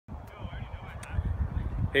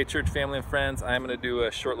Hey church family and friends, I'm going to do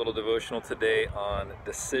a short little devotional today on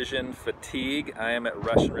decision fatigue. I am at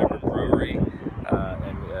Russian River Brewery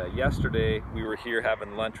and yesterday we were here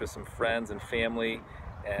having lunch with some friends and family,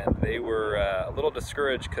 and they were a little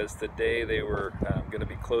discouraged because today they were going to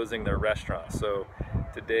be closing their restaurant. So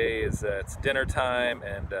today is it's dinner time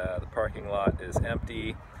and the parking lot is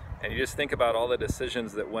empty, and you just think about all the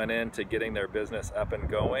decisions that went into getting their business up and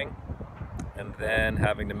going, and then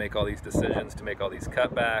having to make all these decisions to make all these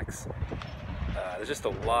cutbacks. There's just a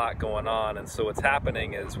lot going on, and so what's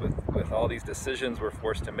happening is with all these decisions we're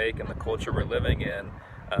forced to make in the culture we're living in,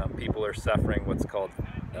 people are suffering what's called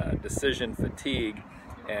decision fatigue,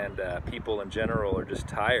 and people in general are just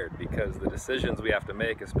tired because the decisions we have to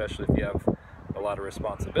make, especially if you have a lot of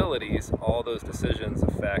responsibilities, all those decisions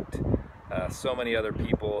affect so many other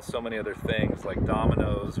people, so many other things like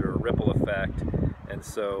dominoes or a ripple effect. And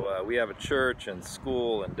so we have a church and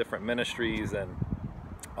school and different ministries, and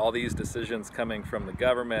all these decisions coming from the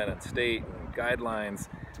government and state and guidelines,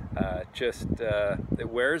 it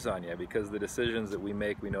wears on you because the decisions that we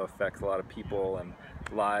make, we know affects a lot of people and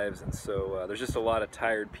lives. And so there's just a lot of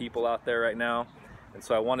tired people out there right now. And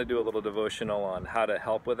so I want to do a little devotional on how to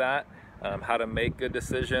help with that, how to make good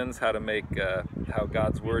decisions, how to make, how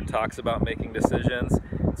God's Word talks about making decisions.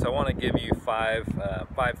 So I want to give you five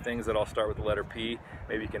things that all start with the letter P.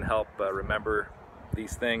 Maybe you can help remember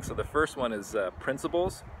these things. So the first one is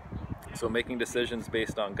principles. So making decisions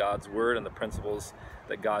based on God's Word and the principles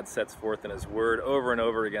that God sets forth in His Word. Over and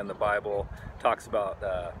over again, the Bible talks about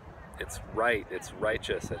it's right, it's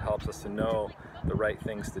righteous. It helps us to know the right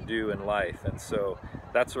things to do in life. And so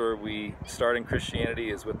that's where we start in Christianity,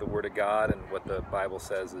 is with the Word of God and what the Bible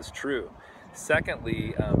says is true.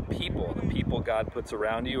 Secondly, people, the people God puts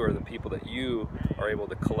around you, or the people that you are able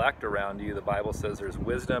to collect around you. The Bible says there's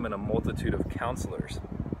wisdom in a multitude of counselors.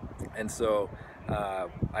 And so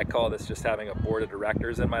I call this just having a board of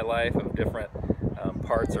directors in my life of different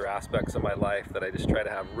parts or aspects of my life, that I just try to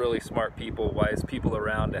have really smart people, wise people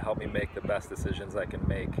around to help me make the best decisions I can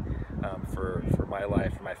make for my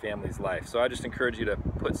life, for my family's life. So I just encourage you to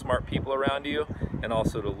put smart people around you and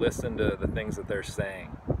also to listen to the things that they're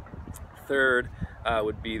saying. Third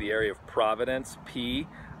would be the area of providence, P.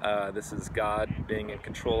 This is God being in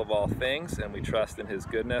control of all things, and we trust in His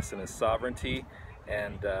goodness and His sovereignty,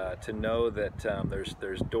 and to know that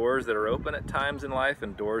there's doors that are open at times in life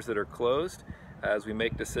and doors that are closed as we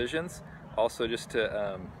make decisions. Also just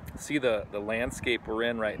to see the landscape we're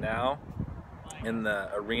in right now, in the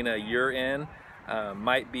arena you're in. There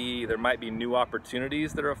might be new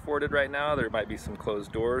opportunities that are afforded right now. There might be some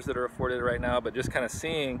closed doors that are afforded right now, but just kind of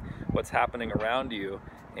seeing what's happening around you.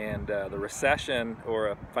 And the recession or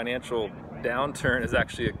a financial downturn is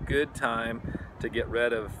actually a good time to get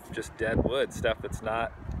rid of just dead wood, stuff that's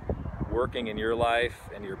not working in your life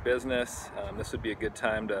and your business. This would be a good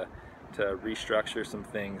time to restructure some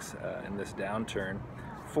things in this downturn.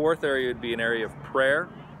 Fourth area would be an area of prayer,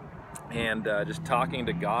 and just talking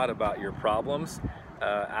to God about your problems.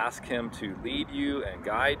 Ask Him to lead you and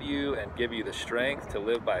guide you and give you the strength to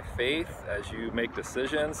live by faith as you make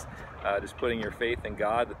decisions. Just putting your faith in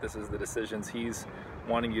God that this is the decisions He's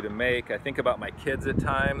wanting you to make. I think about my kids at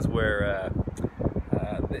times where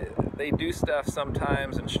they do stuff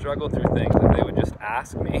sometimes and struggle through things. If they would just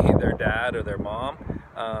ask me, their dad or their mom,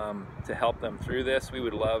 to help them through this, we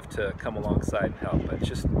would love to come alongside and help, but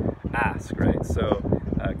just ask, right? So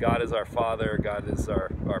God is our Father, God is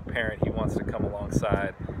our parent. He wants to come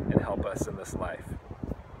alongside and help us in this life.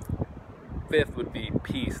 Fifth would be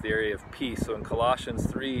peace, the area of peace. So in Colossians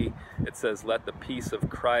 3, it says, let the peace of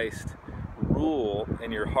Christ rule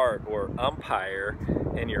in your heart, or umpire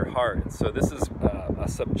in your heart. And so this is a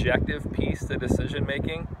subjective piece to decision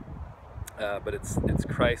making, but it's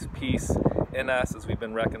Christ's peace in us as we've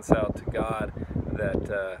been reconciled to God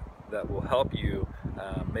that will help you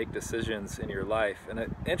make decisions in your life. And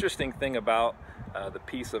an interesting thing about the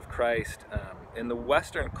peace of Christ, in the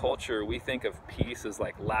Western culture, we think of peace as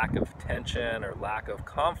like lack of tension or lack of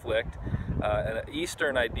conflict. An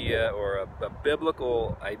Eastern idea, or a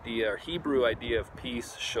biblical idea or Hebrew idea of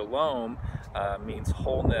peace, shalom, means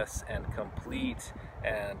wholeness and complete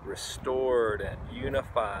and restored and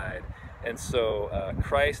unified. And so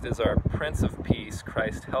Christ is our Prince of Peace.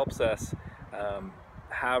 Christ helps us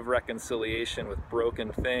have reconciliation with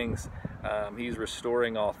broken things. He's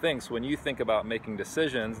restoring all things. So when you think about making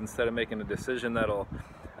decisions, instead of making a decision that'll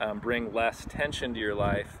bring less tension to your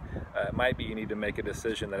life, it might be you need to make a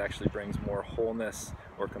decision that actually brings more wholeness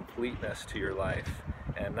or completeness to your life.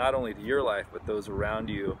 And not only to your life, but those around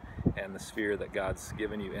you and the sphere that God's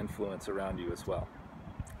given you influence around you as well.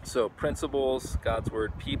 So principles, God's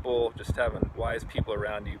word, people, just having wise people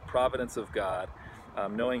around you, providence of God,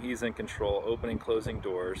 knowing He's in control, opening, closing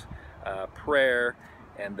doors, prayer,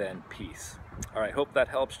 and then peace. All right, hope that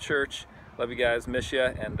helps, church. Love you guys, miss you,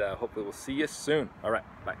 and hopefully we'll see you soon. All right,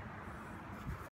 bye.